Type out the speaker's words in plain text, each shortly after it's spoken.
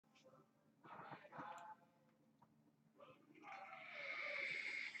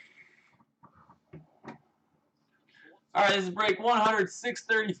Alright, this is break 100,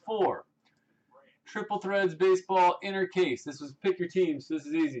 634. Triple Threads Baseball Inner Case. This was pick your team, so this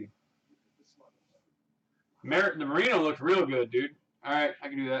is easy. The Marino looked real good, dude. Alright, I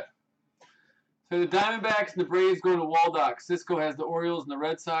can do that. So the Diamondbacks and the Braves going to Waldock. Cisco has the Orioles and the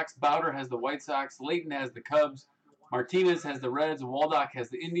Red Sox. Bowder has the White Sox. Layton has the Cubs. Martinez has the Reds. Waldock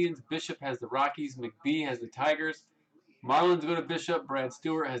has the Indians. Bishop has the Rockies. McBee has the Tigers. Marlins go to Bishop. Brad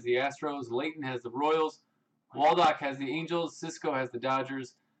Stewart has the Astros. Layton has the Royals. Waldock has the Angels. Cisco has the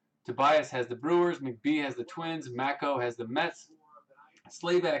Dodgers. Tobias has the Brewers. McBee has the Twins. Mako has the Mets.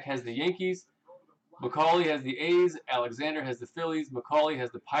 Slayback has the Yankees. McCauley has the A's. Alexander has the Phillies. McCauley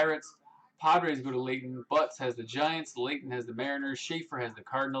has the Pirates. Padres go to Layton. Butts has the Giants. Layton has the Mariners. Schaefer has the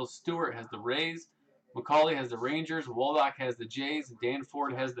Cardinals. Stewart has the Rays. McCauley has the Rangers. Waldock has the Jays.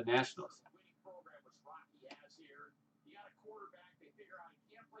 Danford has the Nationals.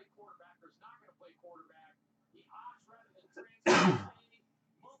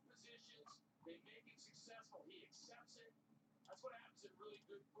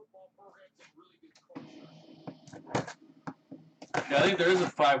 Yeah, I think there is a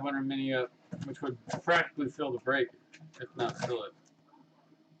 500 mini up, which would practically fill the break, if not fill it.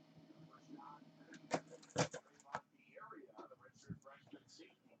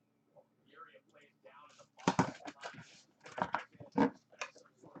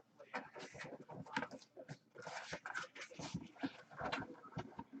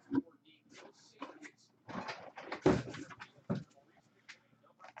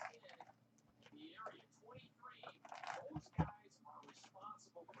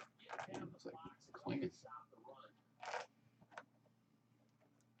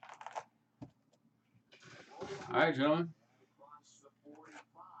 All right, gentlemen.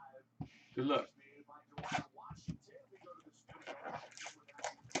 Good luck.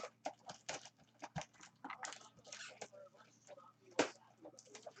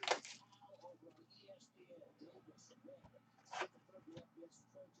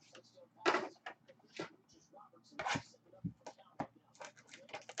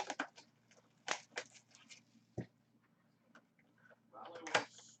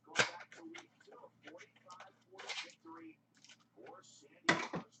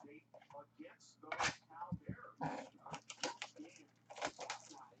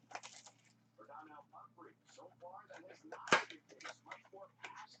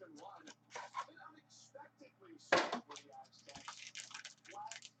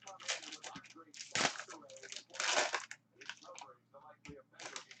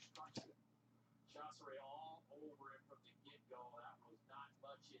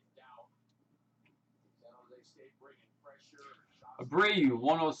 Abreu,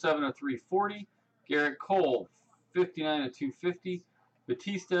 107 of 340. Garrett Cole, 59 of 250.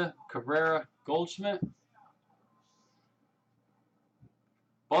 Batista, Cabrera, Goldschmidt.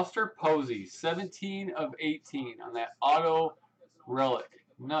 Buster Posey, 17 of 18 on that auto relic.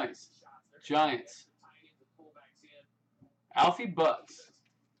 Nice. Giants. Alfie Butts.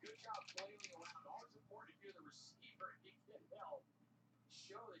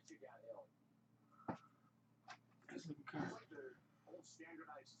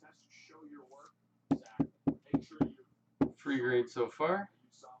 Free grade so far.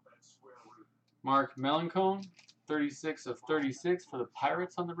 Mark Melancone, 36 of 36 for the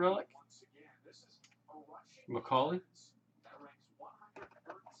Pirates on the relic. McCauley.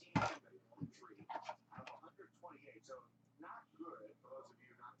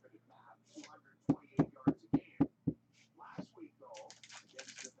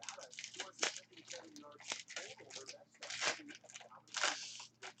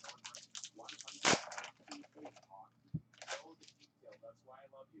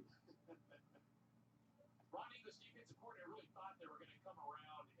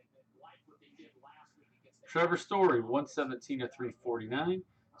 Trevor Story, 117 of 349.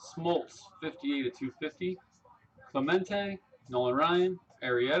 Smoltz, 58 of 250. Clemente, Nolan Ryan,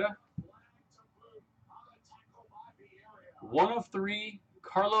 Arrieta. 1 of 3,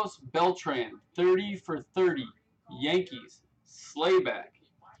 Carlos Beltran, 30 for 30. Yankees, Slayback.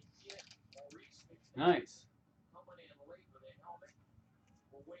 Nice.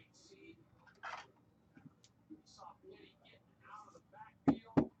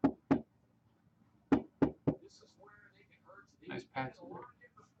 Nice patch there.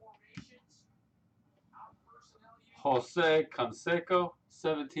 Jose Canseco,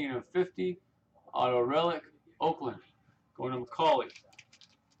 17 of 50. Auto relic, Oakland. Going to McCauley.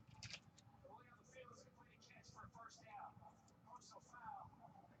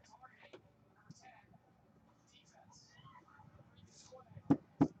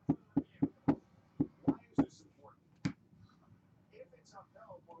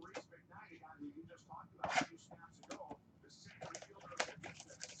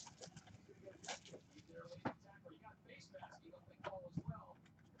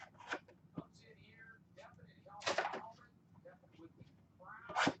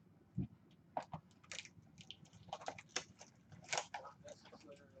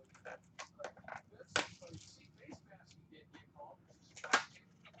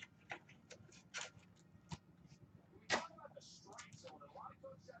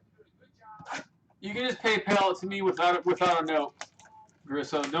 You can just PayPal it to me without a note.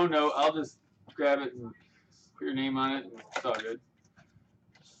 So no note. I'll just grab it and put your name on it. And it's all good.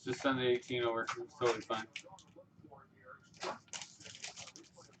 Just send the 18 over. It's totally fine.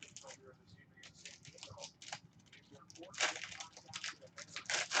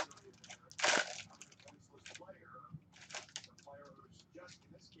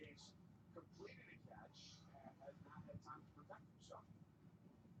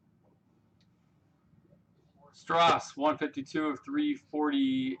 Strauss, 152 of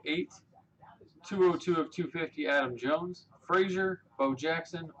 348. 202 of 250, Adam Jones. Frazier, Bo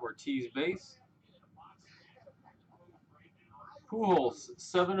Jackson, Ortiz base. Pujols,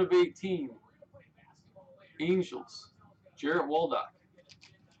 7 of 18. Angels, Jarrett Waldock.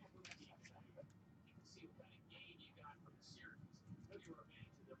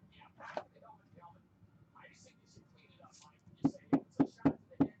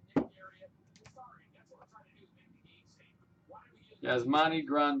 Yasmani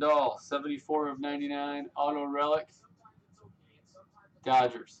Grandal, 74 of 99. Auto relic.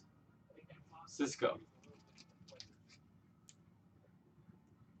 Dodgers. Cisco.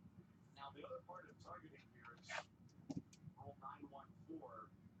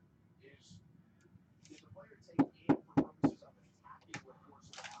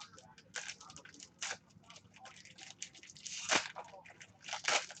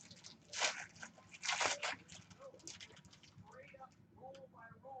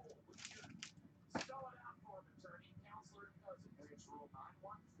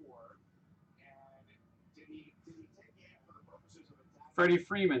 Freddie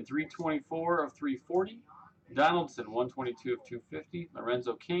Freeman, 324 of 340. Donaldson, 122 of 250.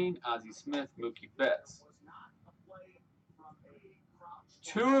 Lorenzo Cain, Ozzie Smith, Mookie Betts.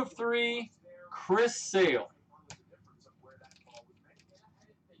 2 of 3, Chris Sale.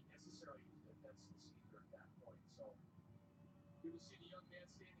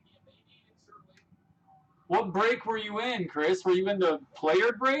 What break were you in, Chris? Were you in the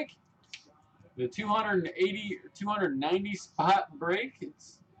player break? The 290 spot break?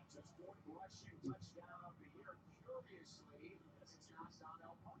 It's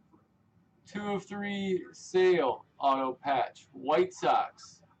 2 of 3, Sale, auto patch. White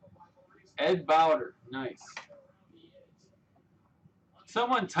Sox, Ed Bowder, nice.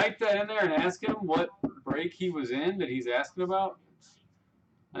 Someone type that in there and ask him what break he was in that he's asking about.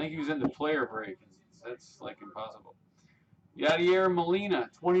 I think he was in the player break. That's like impossible. Yadier Molina,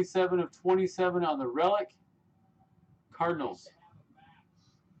 27 of 27 on the relic. Cardinals.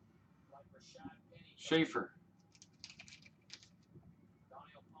 Schaefer.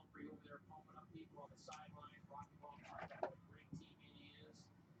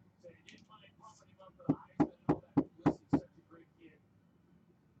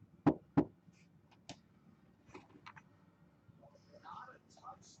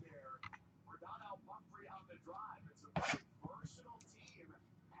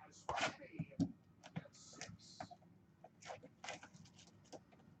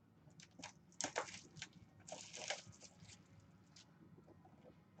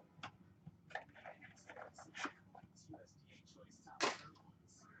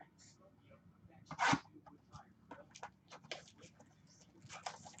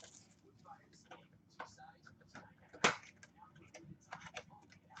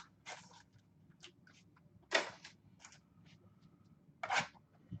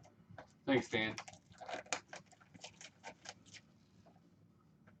 Thanks, Dan.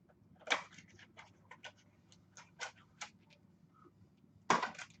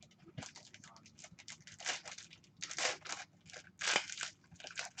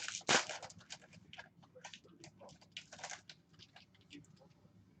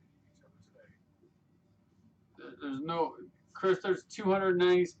 There's no, Chris, there's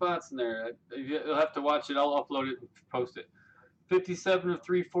 290 spots in there. You'll have to watch it. I'll upload it and post it. 57 of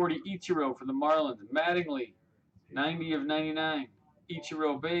 340, Ichiro for the Marlins. Mattingly, 90 of 99.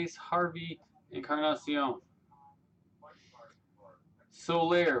 Ichiro base, Harvey, Encarnacion.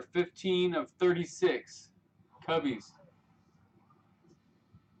 Soler, 15 of 36. Cubbies.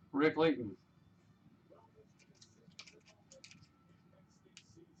 Rick Layton.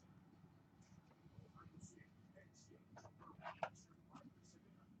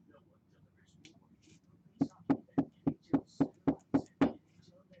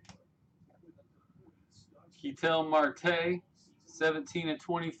 Ketel Marte, 17 of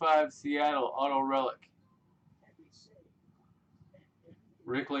 25, Seattle, auto relic.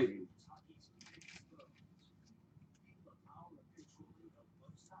 Rick Layton.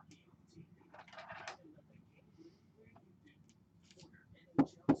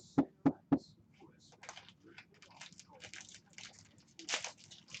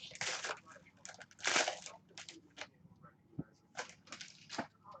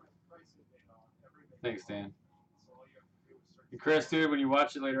 Thanks, Dan. And Chris, dude, when you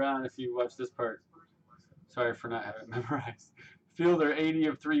watch it later on, if you watch this part, sorry for not having it memorized. Fielder 80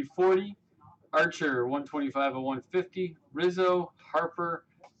 of 340. Archer 125 of 150. Rizzo, Harper,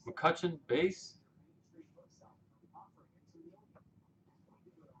 McCutcheon, base.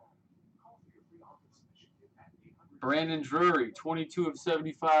 Brandon Drury 22 of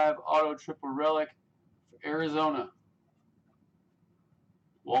 75. Auto triple relic for Arizona.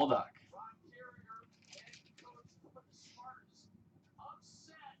 Waldock.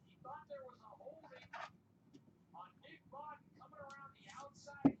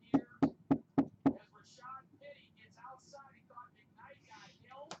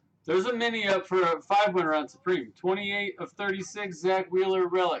 There's a mini up for a 5-winner on Supreme. 28 of 36, Zach Wheeler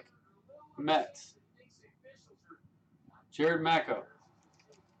relic. Mets. Jared Macco.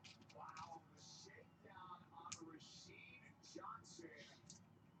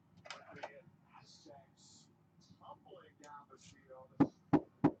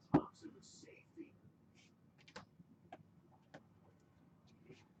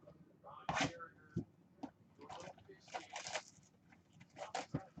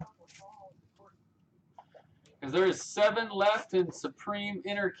 Because there is 7 left in Supreme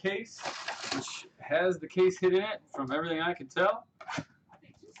inner case, which has the case hit in it from everything I can tell.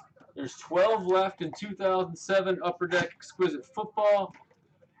 There's 12 left in 2007 Upper Deck Exquisite Football,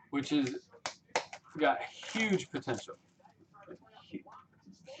 which has got huge potential.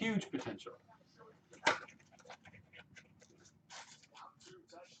 Huge potential.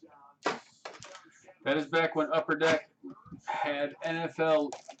 That is back when Upper Deck had NFL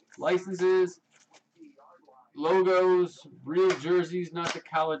licenses, logos, real jerseys, not the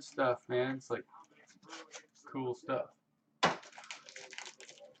college stuff, man. It's like cool stuff.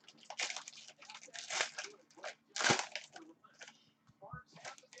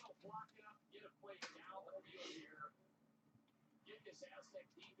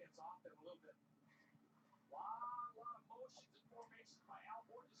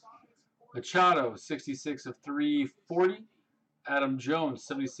 Machado, 66 of 340. Adam Jones,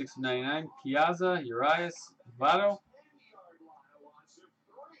 76 of 99. Piazza, Urias, Votto.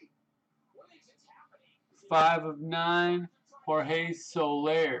 5 of 9. Jorge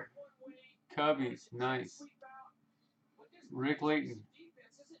Soler. Cubbies, nice. Rick Layton.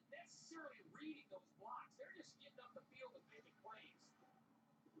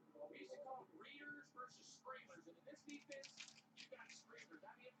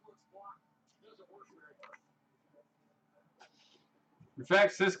 In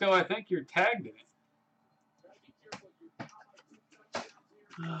fact, Cisco, I think you're tagged in it.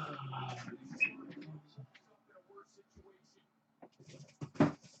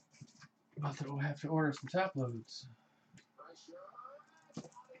 We'll have to order some top loads.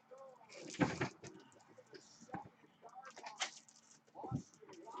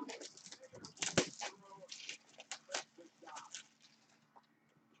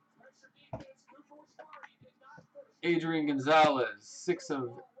 Adrian Gonzalez, 6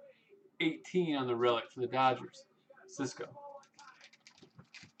 of 18 on the relic for the Dodgers. Cisco.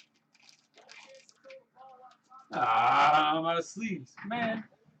 I'm out of sleeves. Man.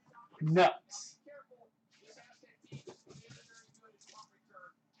 Nuts.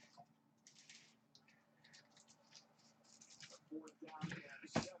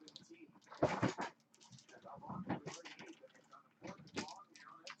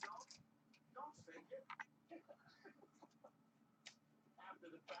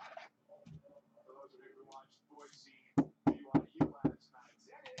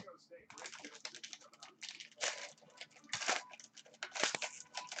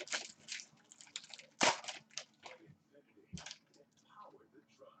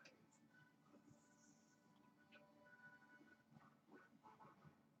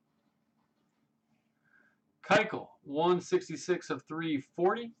 Keuchel, 166 of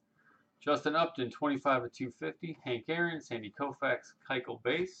 340. Justin Upton, 25 of 250. Hank Aaron, Sandy Koufax, Keuchel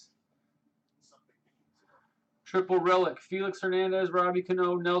base. Triple relic, Felix Hernandez, Robbie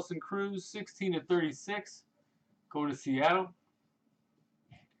Cano, Nelson Cruz, 16 of 36. Going to Seattle.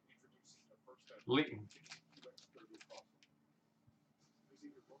 Layton.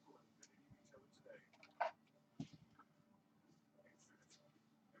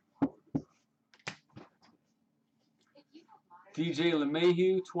 DJ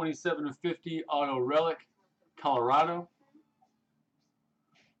LeMahieu, 27 of 50, auto relic, Colorado.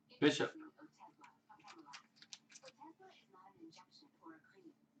 Bishop.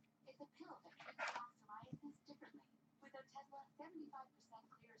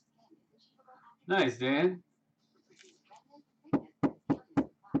 Nice, Dan.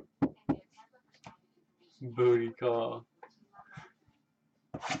 Booty call.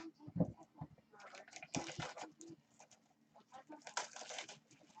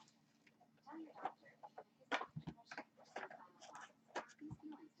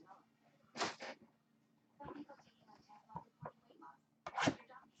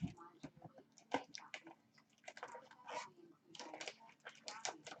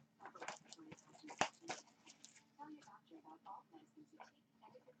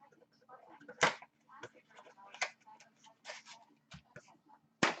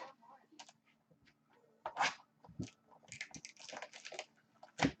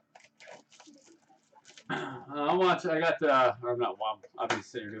 I got the, or not, well,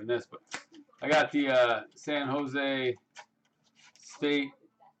 obviously you're doing this, but I got the San Jose State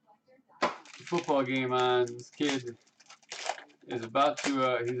football game on. This kid is about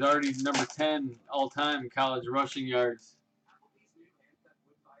to, he's already number 10 all-time college rushing yards.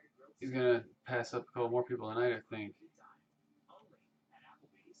 He's going to pass up a couple more people tonight, I think.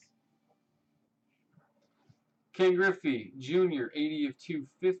 Ken Griffey, Jr., 80 of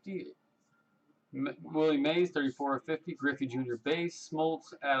 250. Willie Mays, 34 of 50. Griffey Jr. base.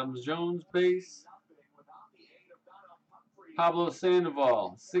 Smoltz, Adams Jones base. Pablo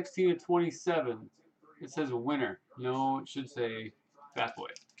Sandoval, 16 of 27. It says winner. No, it should say bad boy.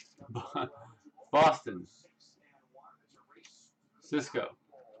 Boston. Cisco.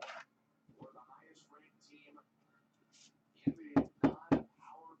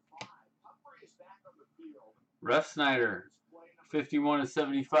 Ref Snyder, 51 of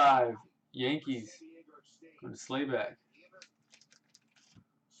 75. Yankees. Going to Slayback.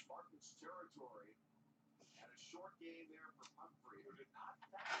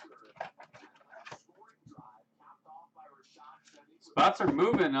 Spots are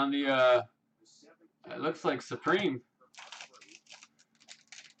moving on the, it looks like Supreme.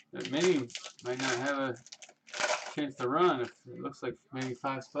 Many might not have a chance to run. If it looks like maybe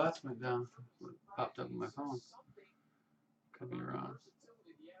 5 spots went down. Popped up on my phone. Could be wrong.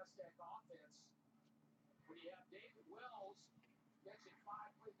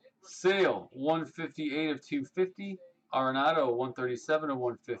 Sale, 158 of 250. Arenado, 137 of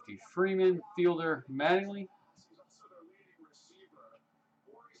 150. Freeman, Fielder, Mattingly.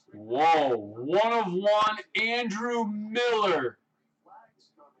 Whoa, 1 of 1, Andrew Miller.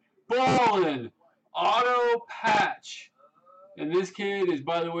 Ballin'. Auto patch. And this kid is,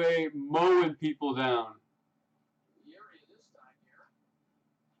 by the way, mowing people down.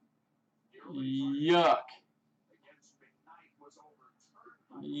 Yuck.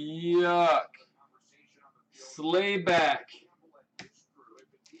 Yuck. Slayback.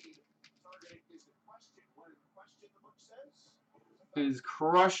 Is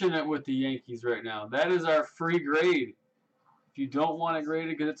crushing it with the Yankees right now. That is our free grade. If you don't want to grade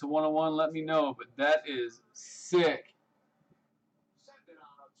it because it's a 101, let me know. But that is sick.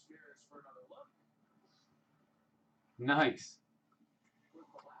 Nice.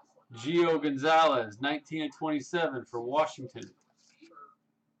 Gio Gonzalez, 19 of 27 for Washington.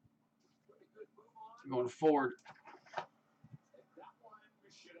 Going forward.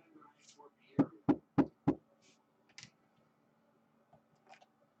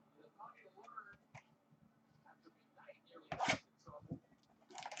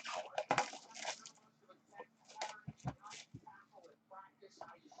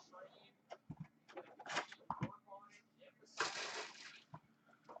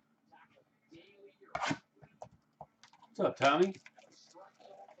 What's up, Tommy?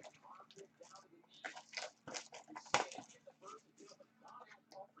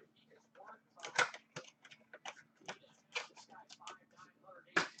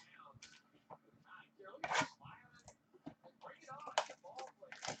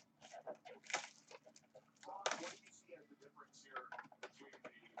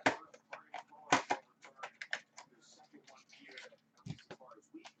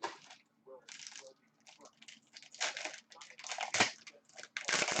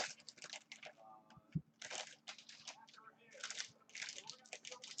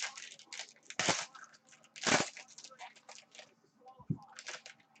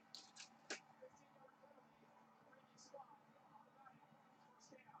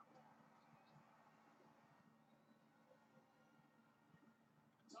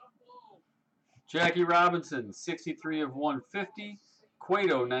 Jackie Robinson, 63 of 150.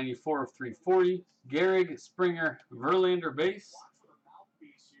 Cueto, 94 of 340. Gehrig, Springer, Verlander base.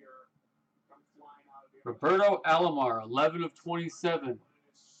 Roberto Alomar, 11 of 27.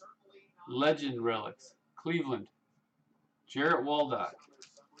 Legend relics. Cleveland. Jarrett Waldock.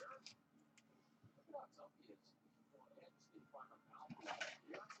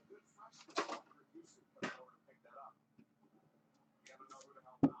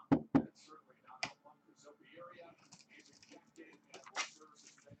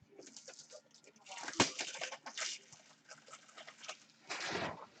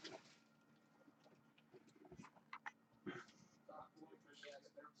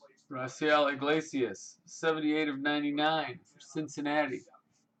 Raciel Iglesias, 78 of 99 for Cincinnati.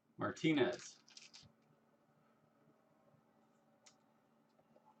 Martinez.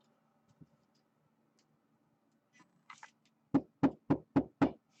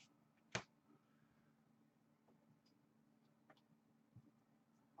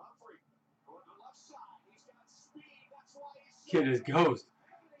 Kid is ghost.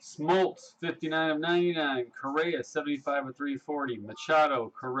 Smoltz, 59 of 99. Correa, 75 of 340.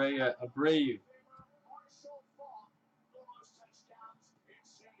 Machado, Correa, Abreu.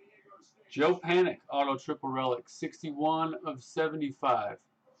 Joe Panic, auto triple relic, 61 of 75.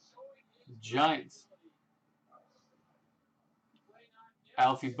 Giants.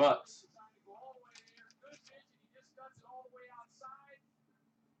 Alfie Butts.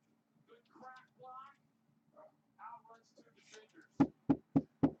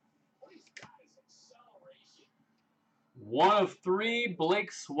 One of 3,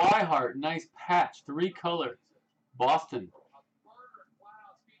 Blake Swihart. Nice patch. 3 color. Boston.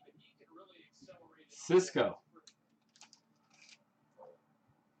 Cisco.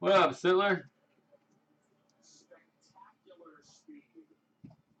 What up, Sittler?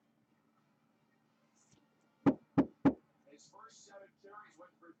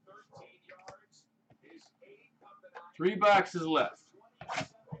 Three boxes left.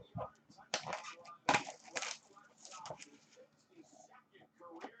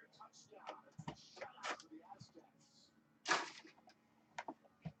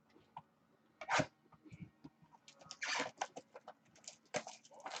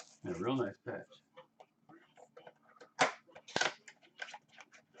 A real nice patch.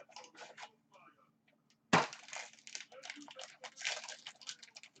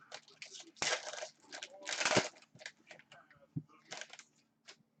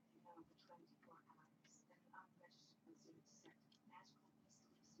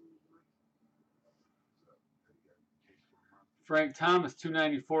 Frank Thomas,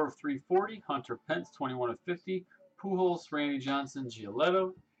 294 of 340. Hunter Pence, 21 of 50. Pujols, Randy Johnson,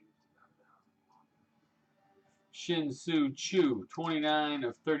 Giolito. Shin-Soo Choo, 29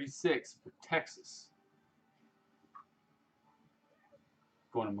 of 36 for Texas.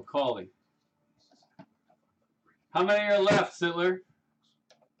 Going to Macaulay. How many are left, Sittler?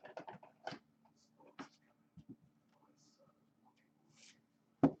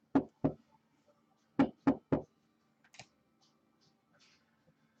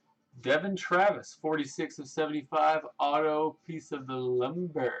 Devin Travis, 46 of 75. Auto piece of the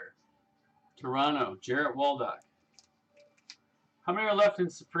lumber. Toronto, Jarrett Waldock. How many are left in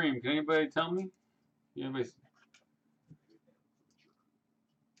Supreme? Can anybody tell me? Anybody?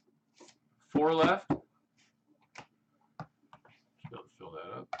 4 left. Fill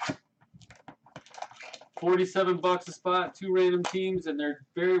that up. 47 bucks a spot. 2 random teams, and they're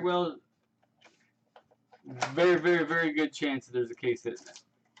very good chance that there's a case hit,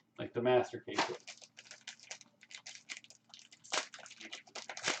 like the master case hit.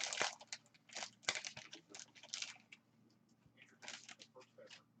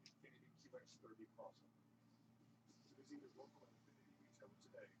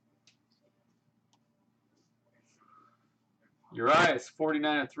 Urias,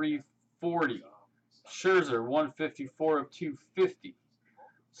 49 of 340. Scherzer, 154 of 250.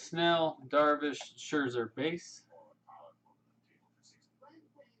 Snell, Darvish, Scherzer base.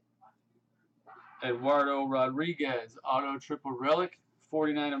 Eduardo Rodriguez, auto triple relic,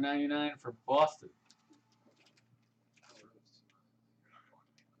 49 of 99 for Boston.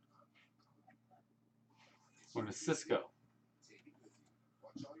 Going to Cisco.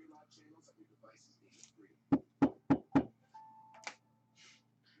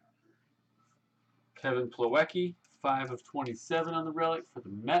 Kevin Plawecki, 5 of 27 on the relic for the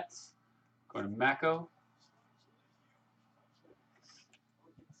Mets. Going to Mako.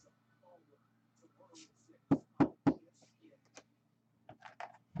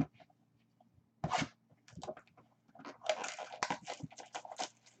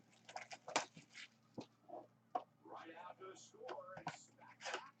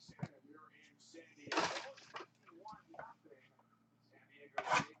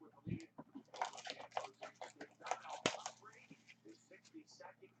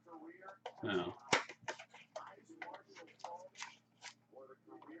 No.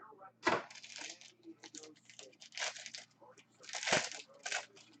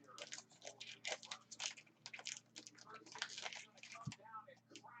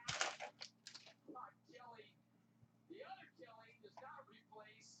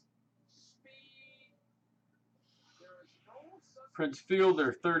 Prince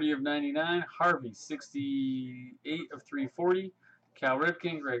Fielder, 30 of 99. Harvey, 68 of 340. Cal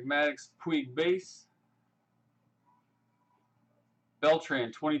Ripken, Greg Maddux, Puig base.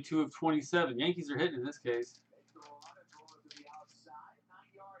 Beltran, 22 of 27. Yankees are hitting in this case.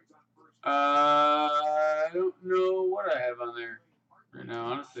 I don't know what I have on there right now,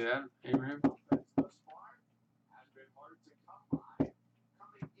 honestly. Abraham.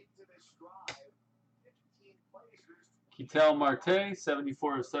 Ketel Marte,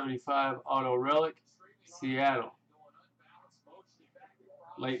 74 of 75, auto relic, Seattle.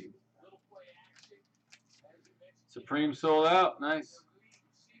 Leighton. Supreme sold out. Nice.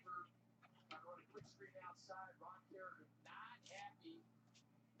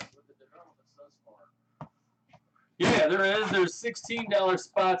 Yeah, there is. There's $16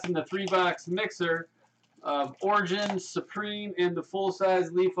 spots in the 3-box mixer of Origin, Supreme, and the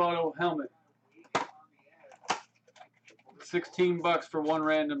full-size Leaf Auto helmet. $16 for one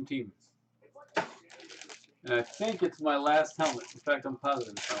random team. And I think it's my last helmet. In fact, I'm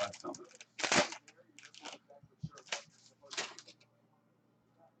positive it's my last helmet.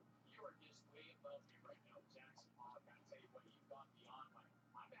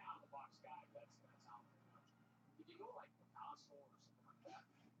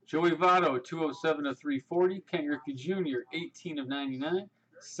 Joey Votto, 207 of 340. Ken Griffey Jr., 18 of 99.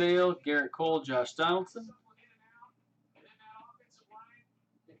 Sale, Garrett Cole, Josh Donaldson.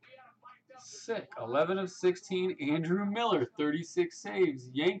 Sick, 11 of 16. Andrew Miller, 36 saves.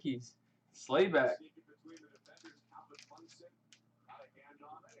 Yankees, Slayback.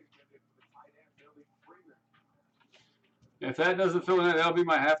 If that doesn't fill in, that'll be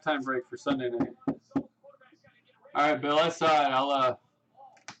my halftime break for Sunday night. All right, Bill, I saw it.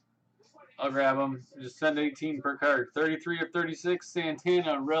 I'll grab them. Just send 18 per card. 33 of 36.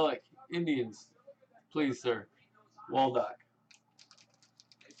 Santana, Relic, Indians. Please, sir. Waldock.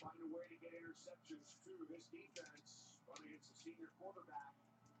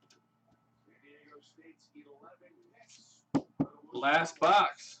 Last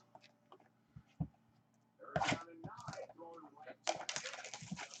box.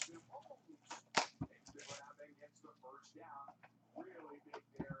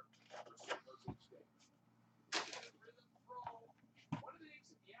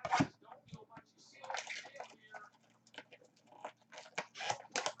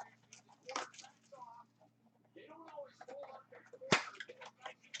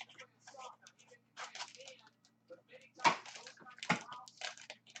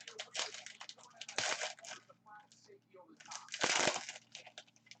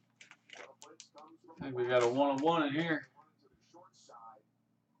 I think we got a 1-on-1 in here.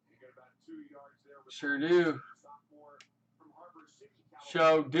 Sure do.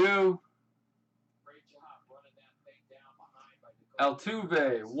 Show do.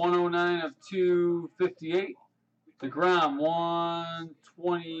 Altuve, 109 of 258. DeGrom,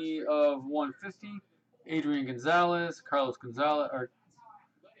 120 of 150. Adrian Gonzalez, Carlos Gonzalez, or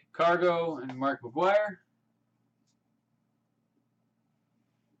Cargo, and Mark McGuire.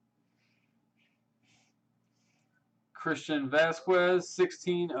 Christian Vasquez,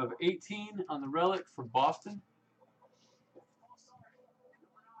 16 of 18 on the relic for Boston.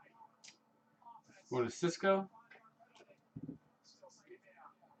 Going to Cisco.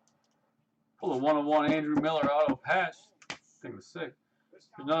 Pull a 1-on-1 Andrew Miller auto patch. Thing was sick. There's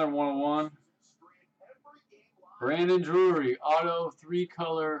another 1-on-1. Brandon Drury auto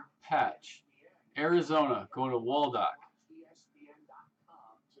 3-color patch. Arizona going to Waldock.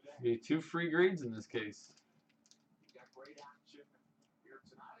 Be 2 free grades in this case.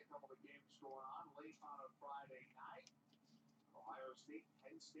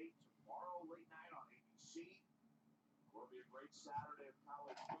 State tomorrow late night on ABC. Will be a great Saturday of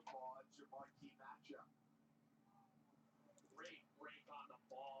college football. That's your marquee matchup. Great break on the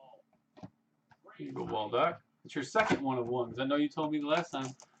ball. Here you go, Waldock. It's your second 1-of-1, because I know you told me the last time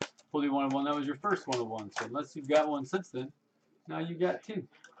pulled you 1-of-1. That was your first 1-of-1. So unless you've got one since then, now you got 2.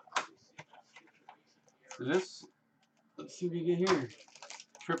 So this, let's see what you get here.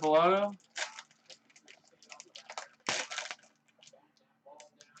 Triple auto.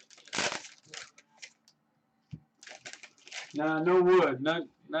 Nah, no wood. Not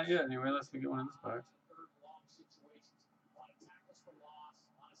yet anyway, unless we get one in this box.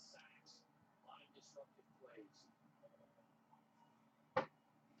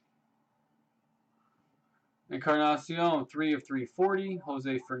 Encarnacion, 3 of 340.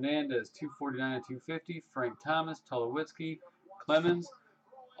 Jose Fernandez, 249 and 250. Frank Thomas, Tulowitzki, Clemens,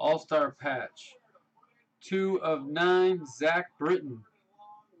 All-Star patch. 2 of 9. Zach Britton,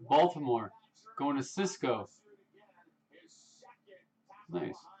 Baltimore, going to Cisco.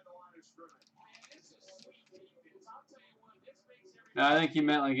 Nice. No, I think he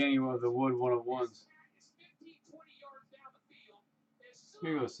meant like any of the Wood 101s.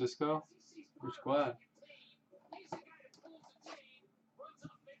 Here you go, Cisco. Rich Glad.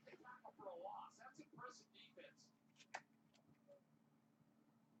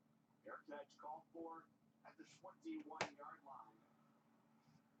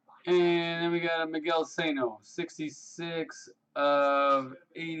 And then we got a Miguel Sano, 66 of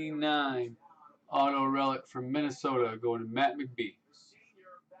 89. Auto relic from Minnesota going to Matt McBee.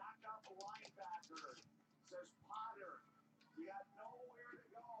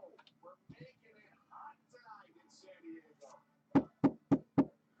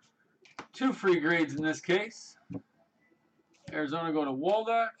 Two free grades in this case. Arizona going to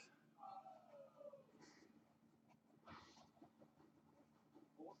Waldock.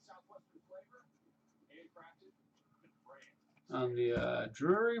 On the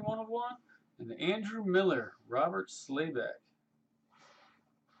Drury 101. And the Andrew Miller, Robert Slayback.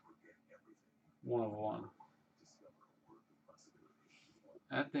 101.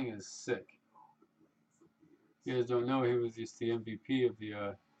 That thing is sick. You guys don't know he was just the MVP of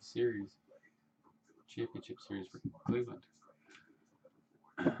the series. Championship series for Cleveland.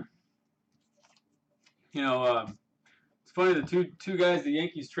 You know, it's funny, the two guys the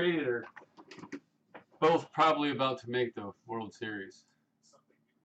Yankees traded are both probably about to make the World Series.